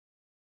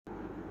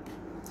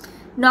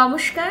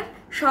নমস্কার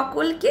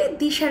সকলকে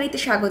দিশারিতে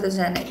স্বাগত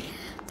জানাই।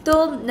 তো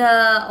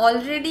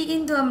অলরেডি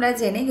কিন্তু আমরা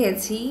জেনে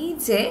গেছি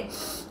যে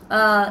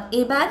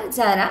এবার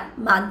যারা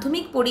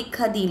মাধ্যমিক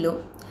পরীক্ষা দিল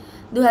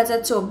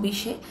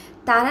 2024-এ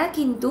তারা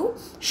কিন্তু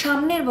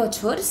সামনের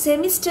বছর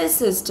সেমিস্টার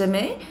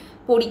সিস্টেমে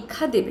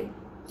পরীক্ষা দেবে।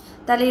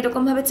 তাহলে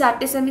এরকমভাবে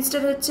 4টে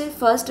সেমিস্টার হচ্ছে,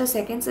 ফার্স্ট আর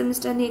সেকেন্ড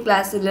সেমিস্টার নিয়ে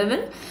ক্লাস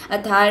 11 আর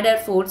থার্ড আর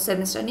ফোর্থ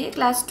সেমিস্টার নিয়ে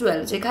ক্লাস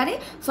 12, যেখানে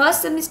ফার্স্ট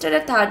সেমিস্টার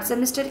আর থার্ড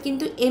সেমিস্টার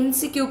কিন্তু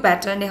এমসিকিউ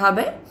প্যাটার্নে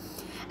হবে।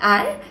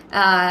 আর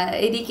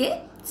এদিকে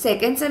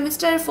সেকেন্ড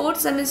সেমিস্টার আর ফোর্থ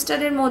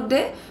সেমিস্টারের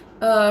মধ্যে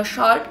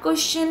শর্ট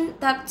কোশ্চেন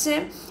থাকছে,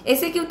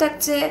 এসএকিউ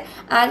থাকছে,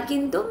 আর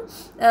কিন্তু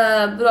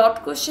ব্রড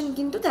কোশ্চেন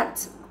কিন্তু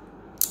থাকছে।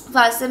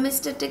 ফার্স্ট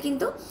সেমিস্টারটা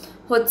কিন্তু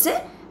হচ্ছে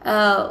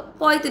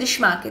 35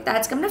 মার্কে। তা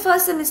আজকে আমরা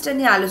ফার্স্ট সেমিস্টার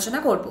নিয়ে আলোচনা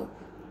করব।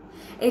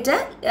 এটা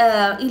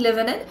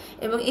 11-এর,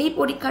 এবং এই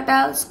পরীক্ষাটা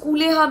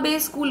স্কুলে হবে,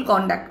 স্কুল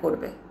কন্ডাক্ট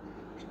করবে,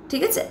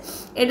 ঠিক আছে।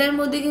 এটার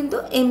মধ্যে কিন্তু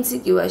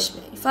এমসিকিউ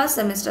আসবে ফার্স্ট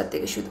সেমিস্টার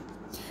থেকে শুধু।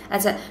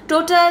 আচ্ছা,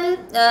 টোটাল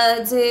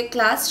যে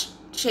ক্লাস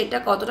সেটা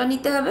কতটা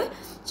নিতে হবে,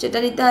 সেটা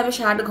নিতে হবে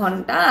 60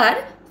 ঘন্টা, আর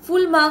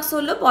ফুল মার্কস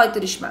হলো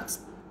 35 মার্কস।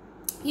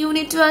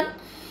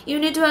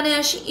 ইউনিট 1-এ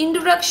আসি,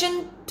 introduction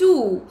to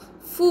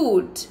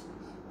food,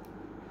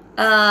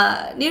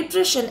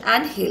 nutrition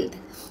and health.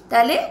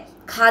 তাহলে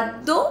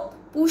খাদ্য,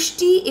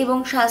 পুষ্টি এবং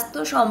স্বাস্থ্য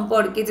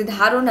সম্পর্কে যে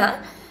ধারণা,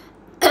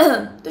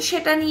 তো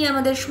সেটা নিয়ে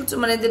আমাদের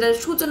যেটা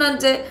সূচনার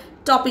যে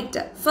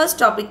টপিকটা, ফার্স্ট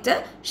টপিকটা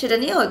সেটা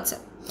নিয়ে হচ্ছে।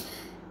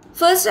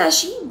 ফার্স্ট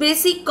আসি,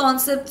 basic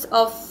concepts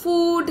of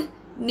food,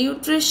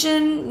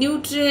 nutrition,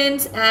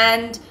 nutrients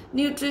and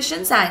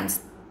nutrition science.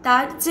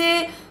 তার যে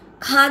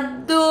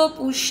খাদ্য,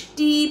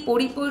 পুষ্টি,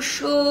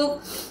 পরিপোষক,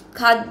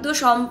 খাদ্য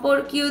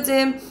সম্পর্কীয় যে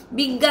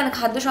বিজ্ঞান,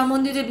 খাদ্য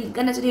সম্বন্ধীয় যে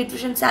বিজ্ঞান আছে,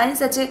 নিউট্রিশন সায়েন্স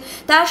আছে,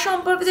 তার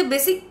সম্পর্কে যে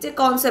বেসিক যে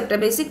কনসেপ্টটা,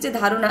 বেসিক যে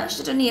ধারণা,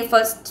 সেটা নিয়ে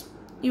ফার্স্ট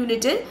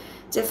ইউনিটের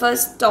যে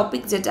ফার্স্ট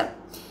টপিক যেটা।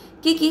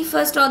 কি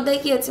ফার্স্ট অধ্যায়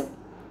কি আছে?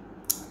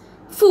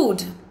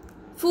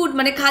 ফুড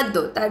মানে খাদ্য,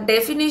 তার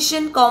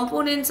ডেফিনিশন,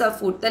 কম্পোনেন্টস অফ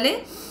ফুড। তাহলে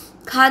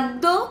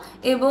খাদ্য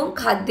এবং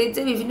খাদ্যের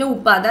যে বিভিন্ন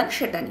উপাদান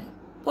সেটা নিয়ে।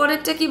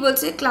 পরেরটা কি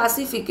বলছে?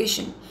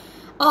 Classification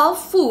of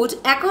food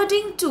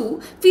according to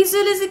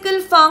physiological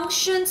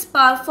functions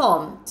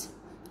performed,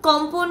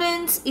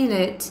 components in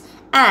it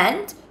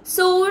and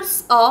source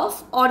of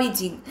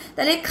origin।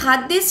 তাহলে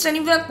খাদ্যের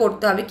শ্রেণীবিভাগ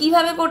করতে হবে।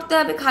 কিভাবে করতে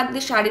হবে?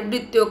 খাদ্যের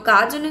শারীরবৃত্তীয়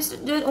কাজ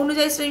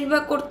অনুযায়ী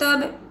শ্রেণীবিভাগ করতে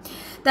হবে।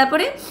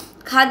 তারপরে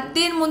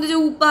খাদ্যের মধ্যে যে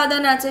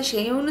উপাদান আছে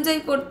সেই অনুযায়ী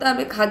করতে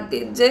হবে।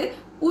 খাদ্যের যে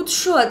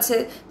উৎস আছে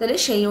তাহলে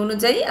সেই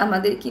অনুযায়ী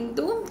আমাদের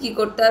কিন্তু কি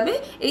করতে হবে?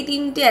 এই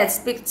 3টে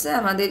অ্যাসপেক্টসে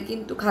আমাদের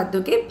কিন্তু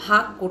খাদ্যকে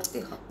ভাগ করতে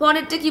হবে।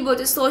 পরেরটা কি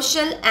বলছে?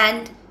 Social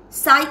and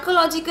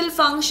psychological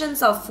functions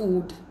of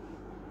food.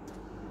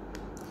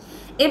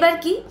 এবার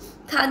কি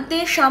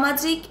খাদ্যের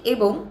সামাজিক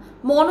এবং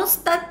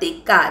মনস্তাত্ত্বিক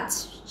কাজ,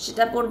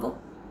 সেটা পড়ব।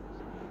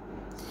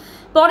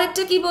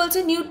 পরেরটা কি বলছে?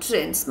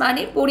 নিউট্রিয়েন্টস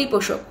মানে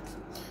পরিপোষক।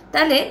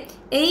 তাহলে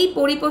এই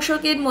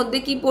পরিপোষকের মধ্যে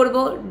কি পড়ব?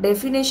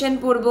 ডেফিনেশন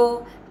পড়ব,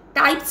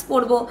 টাইপস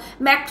পড়ব,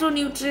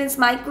 ম্যাক্রোনিউট্রিয়েন্টস,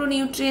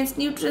 মাইক্রোনিউট্রিয়েন্টস,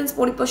 নিউট্রিয়েন্টস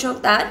পরিপোষক,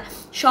 তার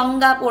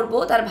সংজ্ঞা পড়ব,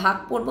 তার ভাগ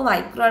পড়ব,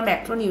 micro R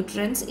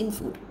macronutrients in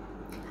food.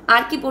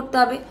 আর কি পড়তে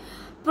হবে?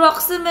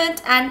 Proximate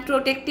and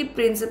protective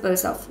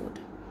principles of food.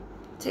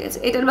 ঠিক আছে,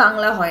 এটার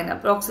বাংলা হয় না,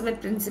 প্রক্সিমেট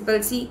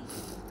প্রিন্সিপালসই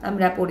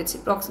আমরা পড়েছি।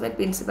 প্রক্সিমেট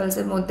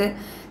প্রিন্সিপালসের মধ্যে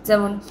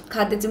যেমন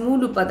খাদ্যের যে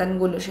মূল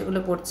উপাদানগুলো সেগুলো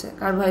পড়ছে,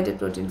 কার্বোহাইড্রেট,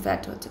 প্রোটিন,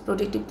 ফ্যাট হচ্ছে।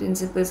 প্রোটেক্টিভ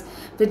প্রিন্সিপালস,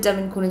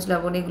 ভিটামিন, খনিজ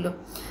লবণ, এগুলো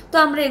তো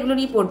আমরা এগুলো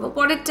নিয়ে পড়বো।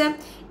 পরেরটা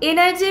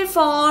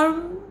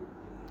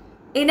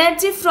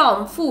energy from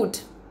food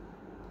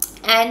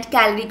and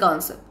calorie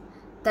concept.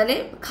 তাহলে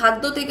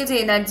খাদ্য থেকে যে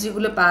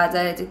এনার্জিগুলো পাওয়া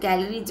যায়, যে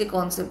ক্যালোরির যে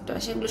কনসেপ্টটা,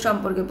 সেগুলো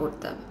সম্পর্কে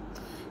পড়তে হবে।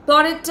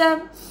 পরেরটা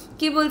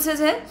কি বলছে?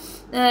 যে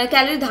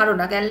ক্যালোরি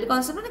ধারণা, ক্যালোরি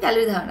কনসেপ্ট মানে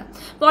ক্যালোরি ধারণা।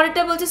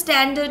 পরেরটা বলছে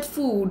standard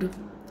food,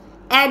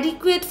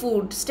 adequate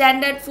food.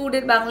 Standard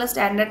ফুডের বাংলা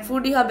স্ট্যান্ডার্ড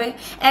ফুডই হবে।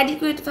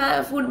 অ্যাডিকুয়েট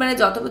ফুড মানে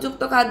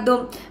যথোপযুক্ত খাদ্য,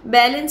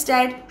 ব্যালেন্স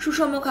ডায়েট,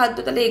 সুষম খাদ্য।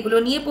 তাহলে এগুলো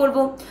নিয়ে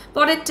পড়বো।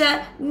 পরেরটা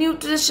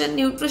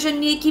নিউট্রিশন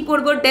নিয়ে কি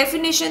পড়বো?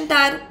 ডেফিনেশন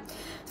তার।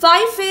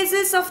 5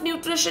 phases of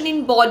nutrition in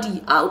body,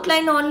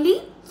 outline only।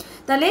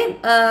 তাহলে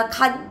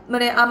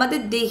মানে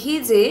আমাদের দেহে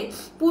যে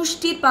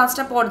পুষ্টির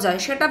 5টা পর্যায়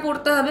সেটা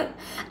পড়তে হবে।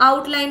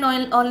 আউটলাইন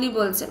অনলি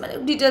বলছে, মানে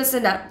ডিটেলসে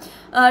না।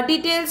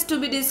 Details two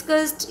B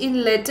discussed in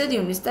letter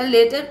units. তাহলে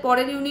লেটার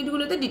পরের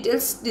ইউনিটগুলোতে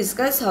ডিটেলস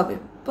ডিসকাস হবে।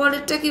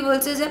 পরেরটা কি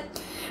বলছে? যে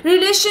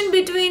relation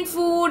between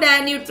food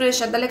and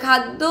nutrition. তাহলে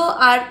খাদ্য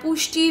আর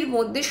পুষ্টির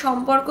মধ্যে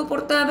সম্পর্ক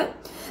পড়তে হবে।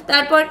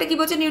 তারপরটা কি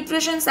বলছে?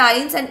 Nutrition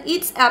science and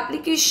it's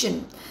application.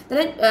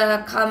 তাহলে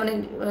মানে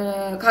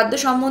খাদ্য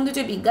সম্বন্ধীয়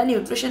যে বিজ্ঞান,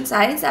 নিউট্রিশন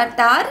সায়েন্স, আর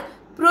তার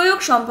প্রয়োগ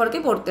সম্পর্কে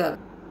পড়তে হবে।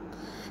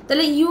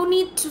 তাহলে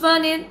ইউনিট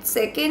 1-এর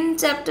সেকেন্ড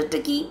চ্যাপ্টারটা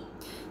কি?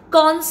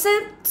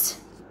 Concepts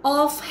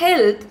of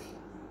health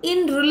in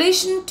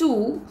relation to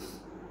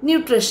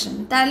nutrition.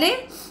 তাহলে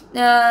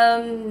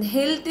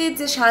হেলথের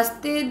যে,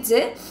 স্বাস্থ্যের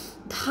যে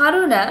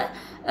ধারণা,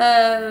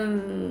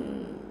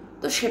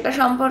 তো সেটা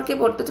সম্পর্কে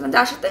পড়তে হচ্ছে, মানে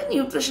যার সাথে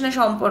নিউট্রিশনের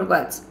সম্পর্ক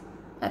আছে।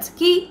 আচ্ছা,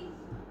 কি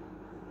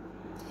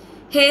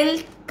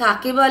হেলথ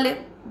কাকে বলে?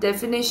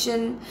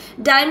 definition,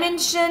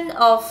 dimension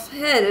of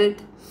health,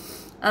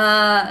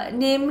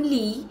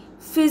 namely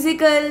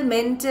physical,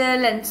 mental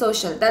and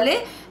social. তাহলে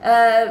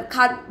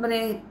মানে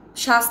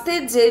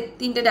স্বাস্থ্যের যে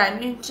তিনটে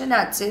ডাইমেনশন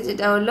আছে,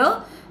 যেটা হলো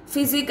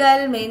ফিজিক্যাল,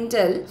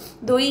 মেন্টাল,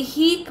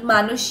 দৈহিক,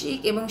 মানসিক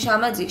এবং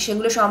সামাজিক,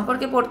 সেগুলো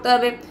সম্পর্কে পড়তে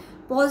হবে।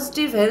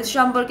 পজিটিভ হেলথ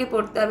সম্পর্কে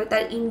পড়তে হবে,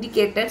 তার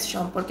ইন্ডিকেটার্স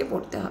সম্পর্কে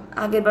পড়তে হবে।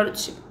 আগেরবার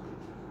ছিল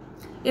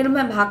এরকম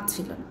ভাগ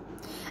ছিল না।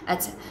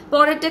 আচ্ছা,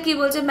 পরেরটা কি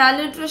বলছে?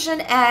 Malnutrition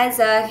as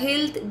a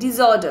health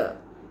disorder,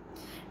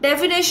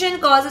 definition,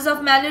 causes of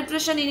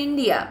malnutrition in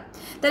India.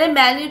 তাহলে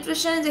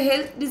ম্যালনিউট্রিশন যে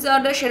হেলথ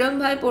ডিসঅর্ডার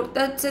সেরকমভাবে পড়তে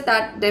হচ্ছে,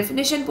 তার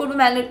ডেফিনেশন পড়বো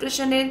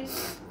ম্যালনিউট্রিশনের,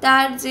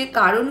 তার যে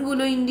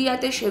কারণগুলো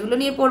ইন্ডিয়াতে সেগুলো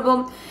নিয়ে পড়বো।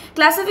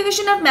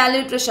 ক্লাসিফিকেশন অফ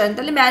ম্যালনিউট্রিশন,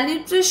 তাহলে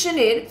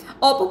ম্যালনিউট্রিশনের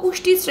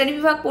অপপুষ্টির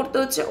শ্রেণীবিভাগ পড়তে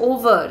হচ্ছে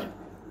ওভার,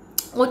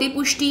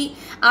 অতিপুষ্টি,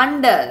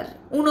 আন্ডার,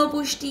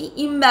 উনপুষ্টি,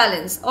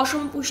 ইমব্যালেন্স,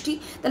 অসমপুষ্টি,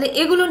 তাহলে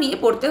এগুলো নিয়ে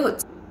পড়তে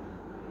হচ্ছে।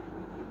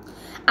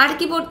 আর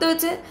কি পড়তে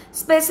হচ্ছে?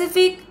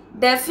 স্পেসিফিক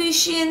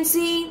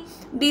ডেফিসিয়েন্সি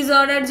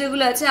ডিসঅর্ডার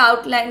যেগুলো আছে,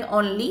 আউটলাইন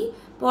অনলি,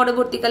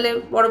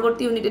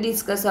 পরবর্তী ইউনিটে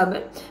ডিসকাস হবে।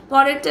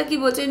 পরেরটা কি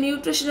বলছে?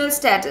 Nutritional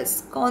status,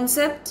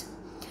 concept,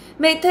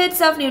 methods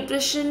of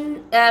nutrition,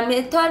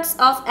 methods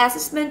of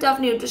assessment of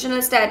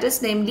nutritional status,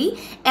 namely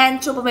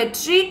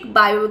anthropometric,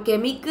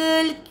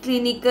 biochemical,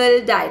 clinical,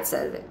 diet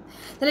survey.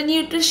 তাহলে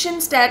নিউট্রিশন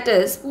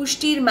স্ট্যাটাস,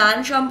 পুষ্টির মান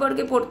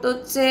সম্পর্কে পড়তে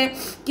হচ্ছে,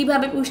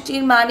 কিভাবে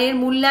পুষ্টির মানের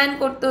মূল্যায়ন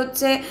করতে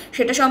হচ্ছে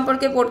সেটা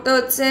সম্পর্কে পড়তে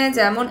হচ্ছে,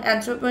 যেমন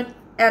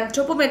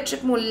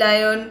অ্যান্থ্রোপোমেট্রিক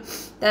মূল্যায়ন,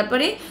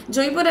 তারপরে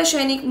জৈব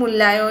রাসায়নিক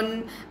মূল্যায়ন,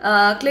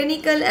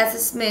 ক্লিনিক্যাল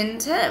অ্যাসেসমেন্ট,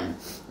 হ্যাঁ,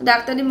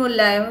 ডাক্তারি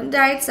মূল্যায়ন,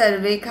 ডায়েট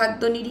সার্ভে,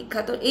 খাদ্য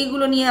নিরীক্ষা, তো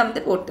এইগুলো নিয়ে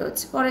আমাদের পড়তে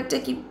হচ্ছে। পরেরটা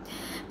কি?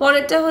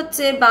 পরেরটা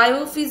হচ্ছে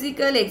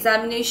biophysical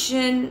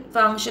examination,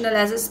 functional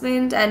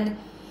assessment and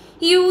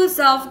use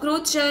of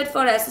growth chart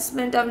for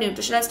assessment of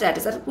nutritional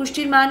status, আর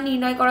পুষ্টির মান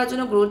নির্ণয় করার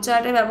জন্য গ্রোথ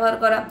চার্টের ব্যবহার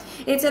করা।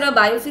 এছাড়াও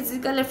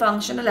বায়োফিজিক্যাল আর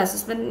ফাংশনাল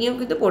অ্যাসেসমেন্ট নিয়েও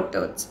কিন্তু পড়তে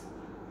হচ্ছে।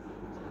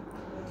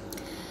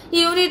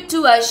 ইউনিট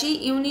 2 আসি।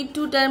 ইউনিট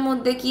 2টার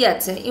মধ্যে কি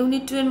আছে?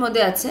 ইউনিট 2 এর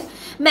মধ্যে আছে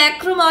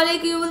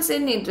ম্যাক্রোমলিকিউলস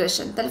ইন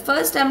নিউট্রিশন। তাহলে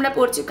ফার্স্ট আমরা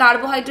পড়ছি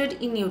কার্বোহাইড্রেট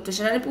ইন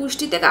নিউট্রিশন, মানে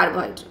পুষ্টিতে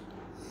carbohydrate.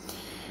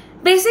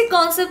 Basic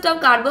concept of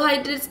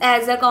carbohydrates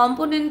as a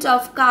component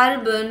of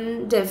carbon,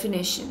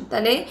 definition.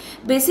 তাহলে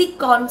বেসিক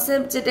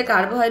কনসেপ্ট যেটা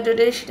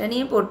কার্বোহাইড্রেটের সেটা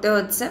নিয়ে পড়তে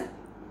হচ্ছে,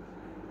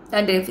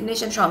 তার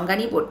ডেফিনেশন, সংজ্ঞা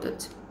নিয়ে পড়তে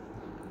হচ্ছে।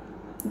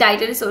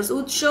 ডায়েটারি সোর্স,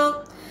 উৎস,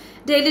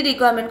 ডেইলি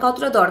রিকোয়ারমেন্ট,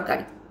 কতটা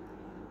দরকারি।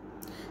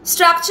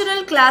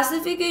 Structural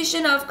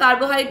classification of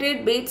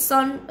carbohydrate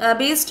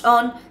based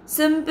on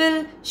simple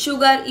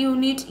sugar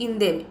unit in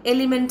them,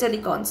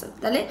 elementary concept.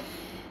 তাহলে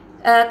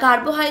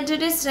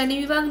কার্বোহাইড্রেটের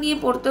শ্রেণীবিভাগ নিয়ে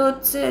পড়তে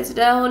হচ্ছে,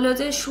 যেটা হলো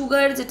যে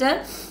সুগার, যেটা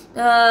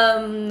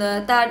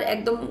তার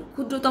একদম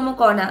ক্ষুদ্রতম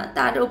কণা,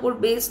 তার ওপর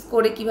বেস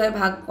করে কিভাবে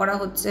ভাগ করা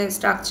হচ্ছে,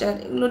 স্ট্রাকচার,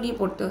 এগুলো নিয়ে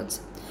পড়তে হচ্ছে।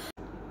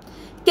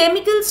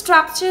 কেমিক্যাল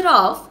স্ট্রাকচার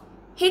অফ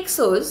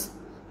হেক্সোজ,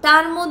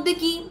 তার মধ্যে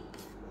কি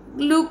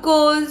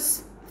glucose,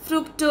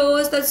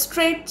 fructose, the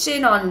straight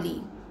chain only.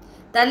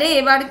 তাহলে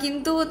এবার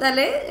কিন্তু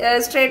তাহলে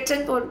স্ট্রেট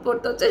চেন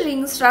পড়তে হচ্ছে, রিং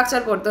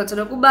স্ট্রাকচার পড়তে হচ্ছে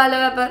না, খুব ভালো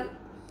ব্যাপার।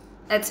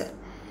 আচ্ছা,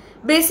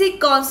 বেসিক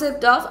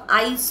কনসেপ্ট অফ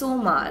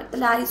আইসোমার,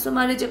 তাহলে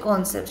আইসোমারের যে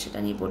কনসেপ্ট সেটা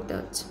নিয়ে পড়তে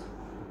হচ্ছে।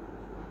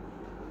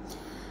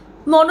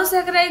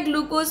 মনোস্যাকারাইড,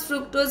 গ্লুকোজ,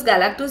 ফ্রুক্টোজ,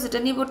 গ্যালাক্টোজ, এটা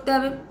নিয়ে পড়তে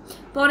হবে।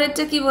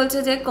 পরেরটা কি বলছে?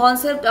 যে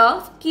concept of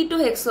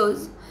কিটোহেক্সোজ,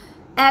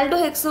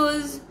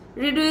 অ্যালডোহেক্সোজ,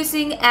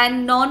 reducing and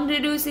non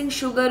reducing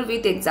sugar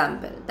with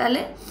example.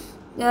 তাহলে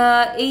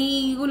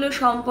এইগুলো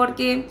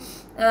সম্পর্কে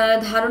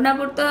ধারণা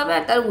করতে হবে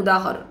আর তার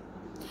উদাহরণ।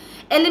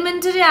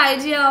 Elementary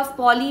idea of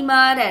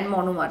polymer and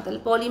monomer,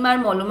 তাহলে পলিমার,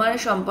 মনোমার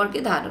সম্পর্কে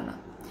ধারণা।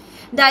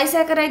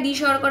 ডাইস্যাকারাইড,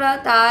 দ্বিশর্করা,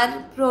 তার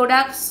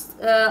products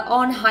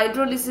on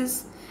hydrolysis,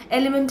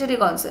 elementary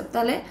concept.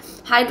 তাহলে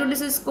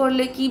হাইড্রোলিসিস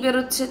করলে কি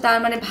বেরোচ্ছে, তার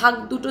মানে ভাগ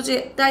দুটো, যে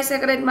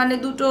ডাইস্যাকারাইড মানে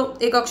দুটো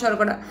একক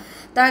শর্করা,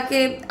 তাকে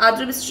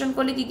আদ্র বিশ্লেষণ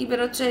করলে কী কী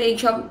বেরোচ্ছে,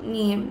 এইসব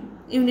নিয়ে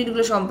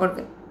ইউনিটগুলো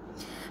সম্পর্কে।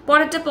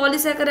 পরেরটা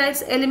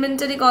polysaccharides,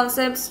 elementary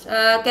concepts,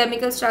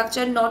 chemical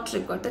structure not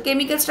required.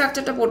 Chemical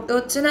স্ট্রাকচারটা পড়তে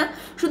হচ্ছে না,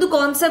 শুধু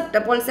কনসেপ্টটা,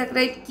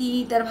 পলিস্যাকারাইড কী,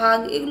 তার ভাগ,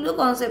 এগুলো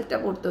কনসেপ্টটা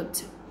পড়তে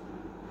হচ্ছে।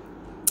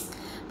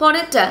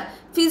 পরেরটা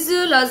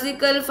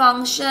ফিজিওলজিক্যাল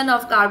ফাংশন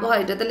অফ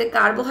কার্বোহাইড্রেট, তাহলে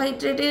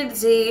কার্বোহাইড্রেটের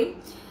যে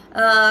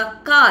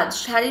কাজ,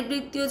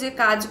 শারীরবৃত্তীয় যে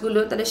কাজগুলো,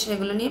 তাহলে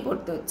সেগুলো নিয়ে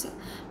পড়তে হচ্ছে।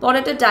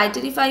 পরেরটা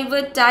dietary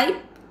fibre type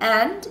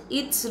and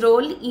its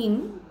role in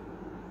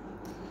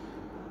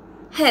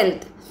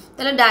health.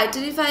 তাহলে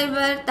ডায়েটারি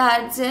ফাইবার, তার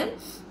যে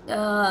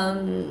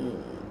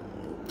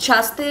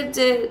স্বাস্থ্যের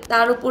যে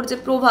তার উপর যে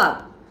প্রভাব,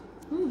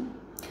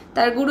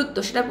 তার গুরুত্ব,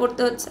 সেটা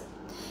পড়তে হচ্ছে।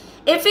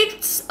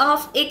 Effects of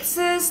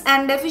access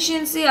and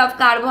deficiency of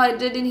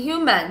carbohydrate in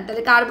human,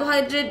 তাহলে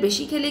কার্বোহাইড্রেট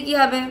বেশি খেলে কি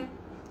হবে,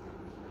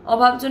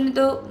 অভাবজনিত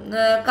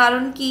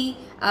কারণ কি,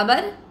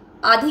 আবার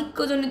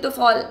আধিক্যজনিত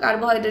ফল,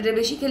 কার্বোহাইড্রেটের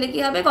বেশি খেলে কি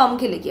হবে, কম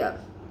খেলে কি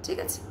হবে, ঠিক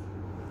আছে,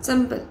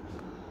 সিম্পল।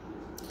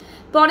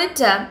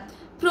 পরেরটা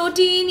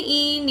প্রোটিন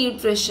ইন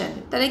নিউট্রিশন,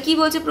 তাহলে কি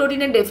বলছে,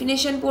 প্রোটিনের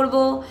ডেফিনেশন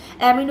পড়বো,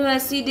 অ্যামিনো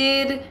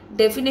অ্যাসিডের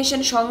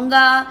ডেফিনেশন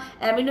সংজ্ঞা,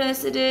 অ্যামিনো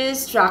অ্যাসিডের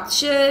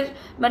স্ট্রাকচার,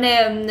 মানে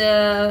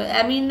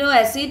amino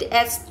acid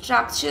as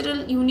structural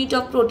unit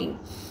of protein,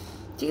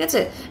 ঠিক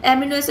আছে,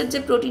 অ্যামিনো অ্যাসিড যে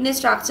প্রোটিনের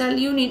স্ট্রাকচারাল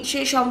ইউনিট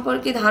সেই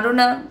সম্পর্কে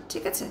ধারণা,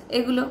 ঠিক আছে,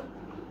 এগুলো।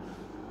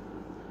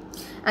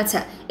 আচ্ছা,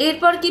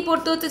 এরপর কি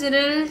পড়তে হচ্ছে,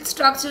 general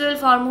structural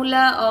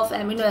formula of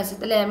amino acid,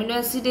 তাহলে অ্যামিনো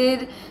অ্যাসিডের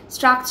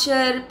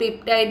স্ট্রাকচার,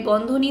 পেপটাইড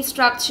বন্ধনী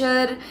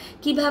স্ট্রাকচার,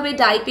 কিভাবে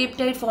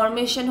ডাইপেপটাইড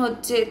ফর্মেশন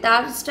হচ্ছে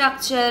তার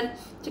স্ট্রাকচার,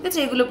 ঠিক আছে,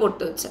 এগুলো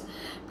পড়তে হচ্ছে।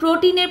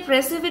 প্রোটিনের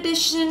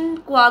প্রেসিপিটেশন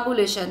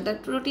কোয়াগুলেশন, তার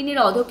প্রোটিনের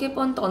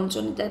অধক্ষেপণ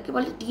তঞ্চন, তাকে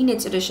বলে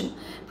ডিনেচারেশন,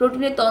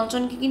 প্রোটিনের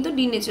তঞ্চনকে কিন্তু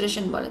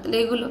ডিনেচারেশন বলে, তাহলে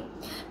এগুলো।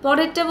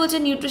 পরেরটা বলছে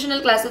nutritional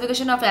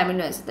classification of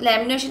amino acid, তাহলে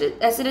অ্যামিনো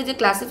অ্যাসিডের যে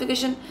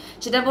ক্লাসিফিকেশন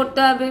সেটা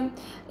পড়তে হবে।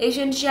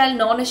 এসেনশিয়াল,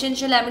 নন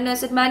এসেনশিয়াল অ্যামিনো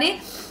অ্যাসিড মানে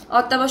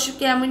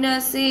অত্যাবশ্যকীয় অ্যামিনো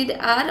অ্যাসিড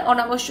আর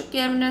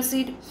অনাবশ্যকীয় অ্যামিনো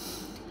অ্যাসিড।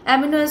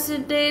 অ্যামিনো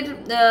অ্যাসিডের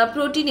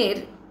প্রোটিনের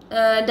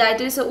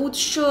ডায়েটারি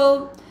উৎস,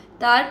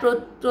 তার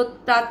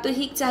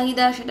প্রাত্যহিক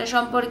চাহিদা সেটা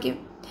সম্পর্কে।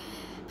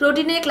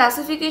 প্রোটিনের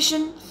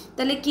ক্লাসিফিকেশন,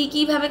 তাহলে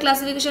কীভাবে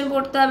ক্লাসিফিকেশন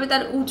পড়তে হবে,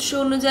 তার উৎস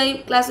অনুযায়ী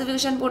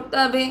ক্লাসিফিকেশন পড়তে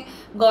হবে,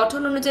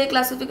 গঠন অনুযায়ী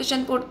ক্লাসিফিকেশন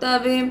পড়তে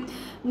হবে।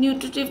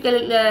 নিউট্রিটিভ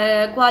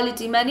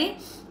কোয়ালিটি মানে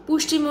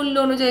পুষ্টিমূল্য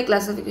অনুযায়ী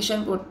ক্লাসিফিকেশন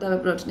পড়তে হবে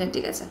প্রোটিনের,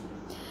 ঠিক আছে।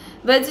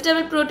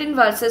 Vegetable protein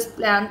versus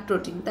plant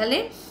protein, তাহলে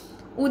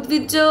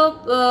উদ্ভিজ্জ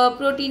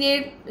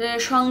প্রোটিনের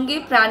সঙ্গে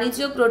প্রাণীজ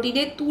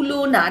প্রোটিনের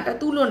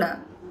তুলনা।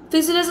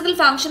 ফিজিওলজিক্যাল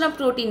ফাংশন অফ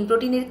প্রোটিন,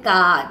 প্রোটিনের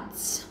কাজ,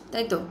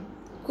 তাই তো,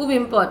 খুব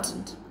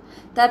ইম্পর্ট্যান্ট।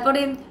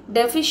 তারপরে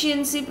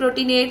ডেফিসিয়েন্সি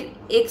প্রোটিনের,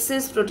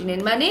 এক্সেস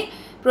প্রোটিনের মানে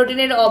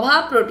প্রোটিনের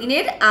অভাব,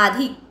 প্রোটিনের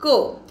আধিক্য।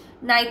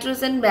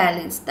 নাইট্রোজেন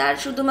ব্যালেন্স, তার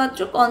শুধুমাত্র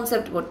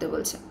কনসেপ্ট পড়তে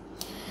বলছে।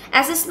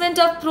 অ্যাসেসমেন্ট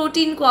অফ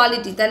প্রোটিন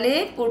কোয়ালিটি, তাহলে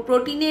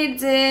প্রোটিনের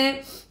যে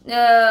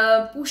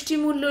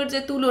পুষ্টিমূল্যর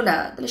যে তুলনা,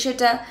 তাহলে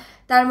সেটা,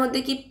 তার মধ্যে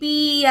কি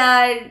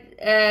পিআর,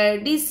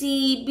 ডিসি,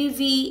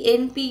 বিভি,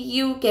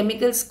 এনপিইউ,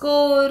 কেমিক্যাল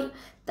স্কোর,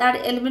 তার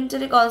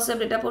এলিমেন্টারি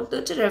কনসেপ্ট, এটা পড়তে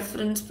হচ্ছে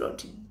রেফারেন্স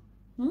প্রোটিন।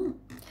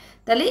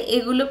 তাহলে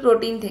এগুলো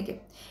প্রোটিন থেকে।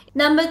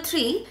 Number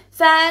 3,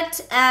 fats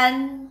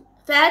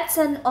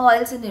and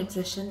oils in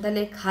nutrition,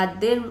 তাহলে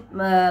খাদ্যের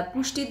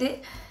পুষ্টিতে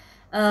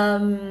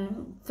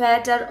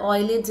ফ্যাট আর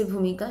অয়েলের যে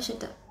ভূমিকা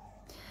সেটা।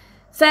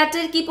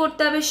 ফ্যাটের কি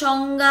পড়তে হবে,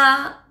 সংজ্ঞা,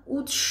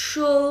 উৎস,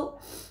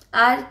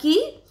 আর কি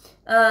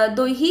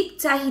দৈহিক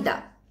চাহিদা,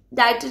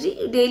 ডায়েটারি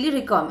ডেইলি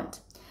রিকোয়ারমেন্ট।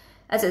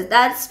 আচ্ছা,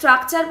 তার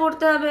স্ট্রাকচার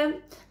পড়তে হবে,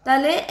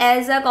 তাহলে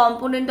as a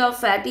component of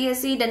fatty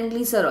acid and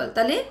glycerol,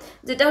 তাহলে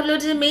যেটা হলো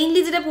যে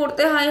মেইনলি যেটা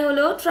পড়তে হয়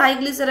হলো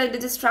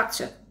ট্রাইগ্লিসারাইডের যে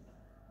স্ট্রাকচার,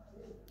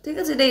 ঠিক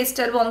আছে, এটা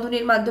এস্টার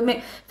বন্ধনীর মাধ্যমে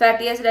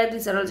ফ্যাটি অ্যাসিড আর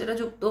গ্লিসারল যেটা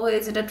যুক্ত হয়ে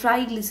যেটা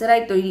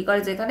ট্রাইগ্লিসারাইড তৈরি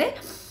করে, যেখানে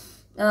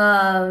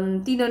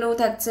 3 অণু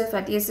থাকছে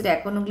ফ্যাটি অ্যাসিড,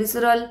 1 অণু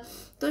গ্লিসারল,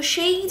 তো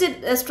সেই যে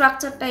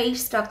স্ট্রাকচারটা, এই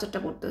স্ট্রাকচারটা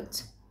পড়তে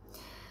হচ্ছে।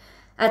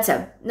 আচ্ছা,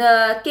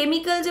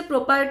 কেমিক্যাল যে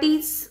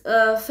প্রপার্টিস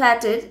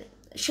ফ্যাটের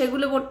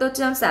সেগুলো পড়তে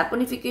হচ্ছে,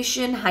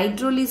 স্যাপনিফিকেশন,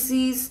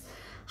 হাইড্রোলিসিস,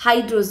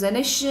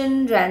 হাইড্রোজেনেশন,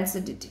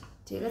 র্যান্সিডিটি,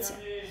 ঠিক আছে,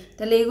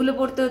 তাহলে এগুলো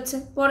পড়তে হচ্ছে।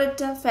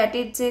 পরেরটা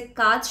ফ্যাটের যে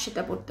কাজ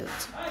সেটা পড়তে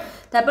হচ্ছে।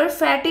 তারপর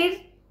ফ্যাটের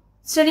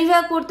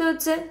শ্রেণীভাগ পড়তে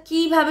হচ্ছে,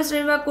 কীভাবে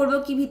শ্রেণীভাগ করবো,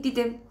 কী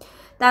ভিত্তিতে,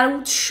 তার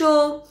উৎস,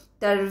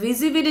 তার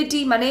ভিজিবিলিটি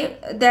মানে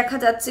দেখা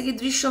যাচ্ছে কি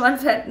দৃশ্যমান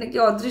ফ্যাট নাকি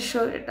অদৃশ্য,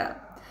 এটা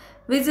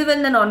ভিজিবল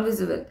না নন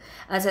ভিজিবল।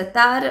 আচ্ছা,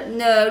 তার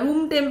রুম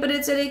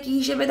টেম্পারেচারে কী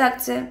হিসেবে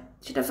থাকছে,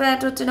 সেটা ফ্যাট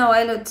হচ্ছে না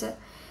অয়েল হচ্ছে,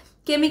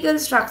 কেমিক্যাল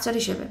স্ট্রাকচার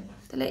হিসেবে,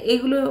 তাহলে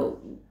এগুলো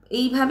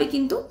এইভাবে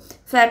কিন্তু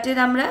ফ্যাটের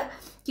আমরা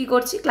কি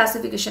করছি,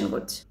 ক্লাসিফিকেশন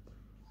করছি।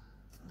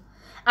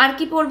 আর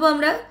কি পড়বো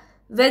আমরা,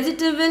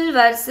 ভেজিটেবল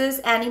ভার্সেস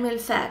অ্যানিমেল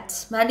ফ্যাটস,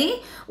 মানে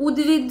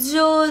উদ্ভিজ্জ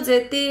যে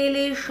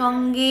তেলের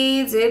সঙ্গে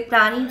যে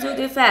প্রাণীজ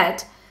যে ফ্যাট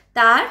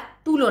তার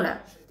তুলনা।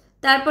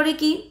 তারপরে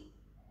কি,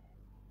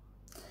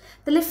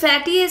 তাহলে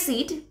ফ্যাটি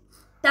অ্যাসিড,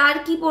 তার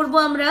কি পড়বো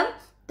আমরা,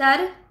 তার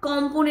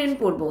কম্পোনেন্ট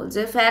পড়বো,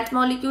 যে ফ্যাট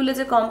মলিকিউলে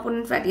যে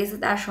কম্পোনেন্ট ফ্যাটি অ্যাসিড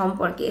তার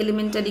সম্পর্কে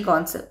এলিমেন্টারি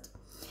কনসেপ্ট।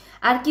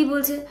 আর কি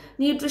বলছে,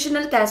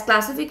 নিউট্রিশনাল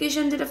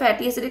ক্লাসিফিকেশন, যেটা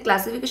ফ্যাটি অ্যাসিডের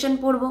ক্লাসিফিকেশন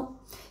পড়বো,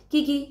 কি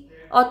কি,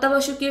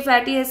 অত্যাবশ্যকীয়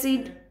ফ্যাটি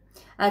অ্যাসিড,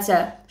 আচ্ছা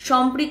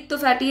সম্পৃক্ত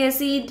ফ্যাটি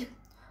অ্যাসিড,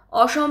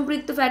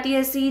 অসম্পৃক্ত ফ্যাটি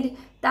অ্যাসিড,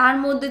 তার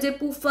মধ্যে যে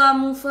পুফা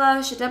মুফা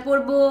সেটা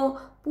পড়বো,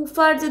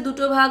 পুফার যে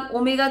দুটো ভাগ,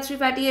 omega 3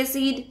 fatty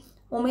acid,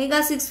 omega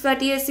 6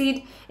 fatty acid,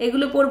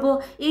 এগুলো পড়বো।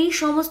 এই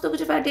সমস্ত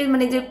কিছু ফ্যাটি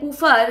মানে যে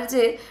পুফার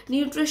যে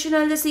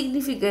নিউট্রিশনাল যে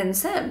সিগনিফিকেন্স,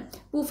 হ্যাঁ,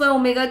 পুফা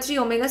ওমেগা 3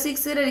 ওমেগা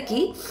 6-এর আর কি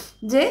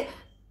যে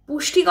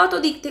পুষ্টিগত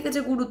দিক থেকে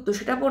যে গুরুত্ব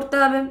সেটা পড়তে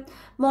হবে।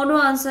 মনো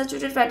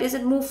আনস্যাচুরেটেড ফ্যাটি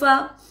অ্যাসিড মুফা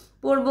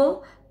পড়বো।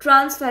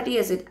 ট্রান্স ফ্যাটি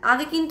অ্যাসিড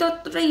আগে কিন্তু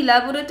অতটা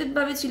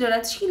ইলাবোরেটেডভাবে ছিল না,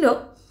 ছিল,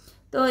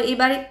 তো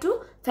এবার একটু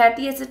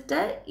ফ্যাটি অ্যাসিডটা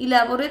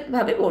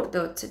ইলাবোরেটভাবে পড়তে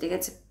হচ্ছে, ঠিক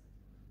আছে।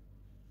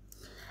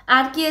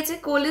 আর কি আছে,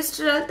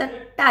 কোলেস্টেরল, তার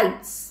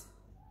types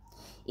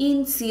in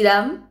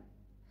serum,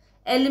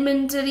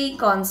 elementary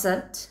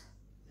concept,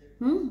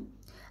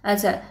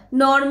 আচ্ছা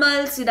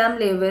normal serum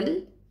level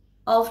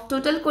of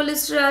total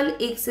cholesterol,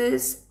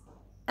 access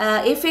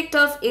effect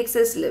of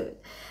access level,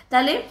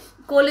 তাহলে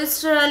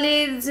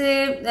কোলেস্টেরলের যে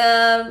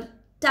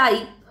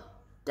টাইপ,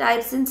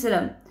 টাইপস ইন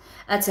সিরাম।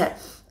 আচ্ছা,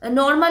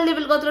 নর্মাল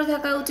লেভেল কতটা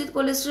থাকা উচিত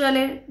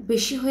কোলেস্টেরলের?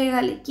 বেশি হয়ে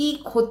গেলে কি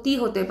ক্ষতি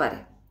হতে পারে,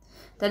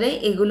 তাহলে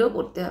এগুলো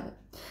করতে হবে।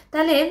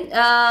 তাহলে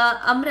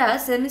আমরা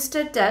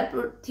সেমিস্টারটার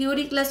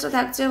থিওরি ক্লাসটা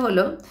থাকছে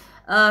হলো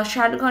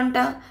 60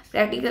 ঘন্টা,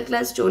 প্র্যাকটিক্যাল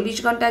ক্লাস 40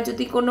 ঘন্টা।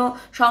 যদি কোনো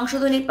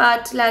সংশোধনী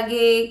পাঠ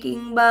লাগে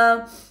কিংবা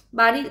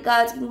বাড়ির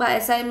কাজ কিংবা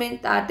অ্যাসাইনমেন্ট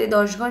তাতে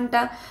 10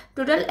 ঘন্টা,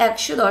 টোটাল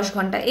 110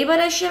 ঘন্টা। এবার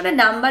আসি আমরা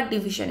নাম্বার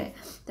ডিভিশনে।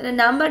 তাহলে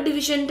নাম্বার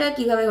ডিভিশনটা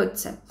কিভাবে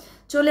হচ্ছে,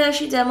 চলে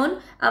আসি। যেমন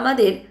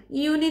আমাদের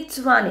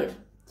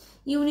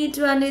ইউনিট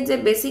ওয়ানের যে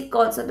বেসিক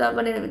কনসেপ্ট,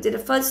 মানে যেটা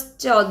ফার্স্ট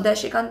যে অধ্যায়,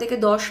 সেখান থেকে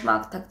 10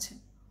 মার্ক থাকছে,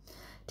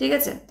 ঠিক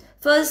আছে।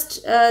 ফার্স্ট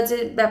যে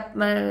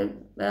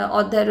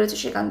অধ্যায় রয়েছে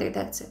সেখান থেকে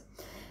থাকছে।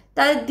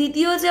 তার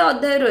দ্বিতীয় যে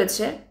অধ্যায়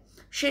রয়েছে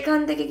সেখান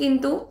থেকে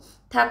কিন্তু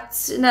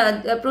থাকছে না,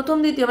 প্রথম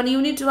দ্বিতীয় মানে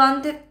ইউনিট 1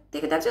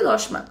 থেকে থাকছে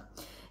 10 মার্ক,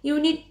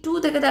 ইউনিট 2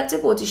 থেকে থাকছে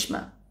 25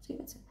 মার্ক, ঠিক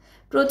আছে।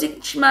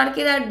 25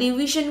 মার্কের আর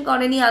ডিভিশন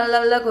করেনি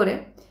আলাদা করে,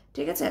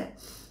 ঠিক আছে।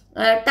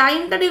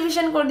 টাইমটা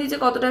ডিভিশন করে দিয়েছে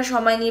কতটা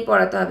সময় নিয়ে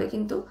পড়াতে হবে,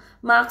 কিন্তু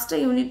মার্কসটা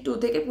ইউনিট 2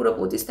 থেকে পুরো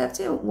 25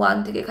 থাকছে, 1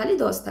 থেকে খালি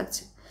 10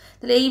 থাকছে।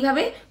 তাহলে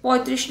এইভাবে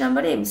 35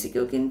 নম্বরে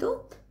এমসিকিউ কিন্তু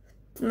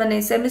মানে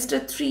সেমিস্টার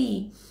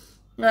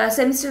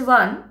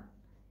 1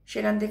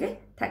 সেখান থেকে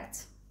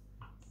থাকছে।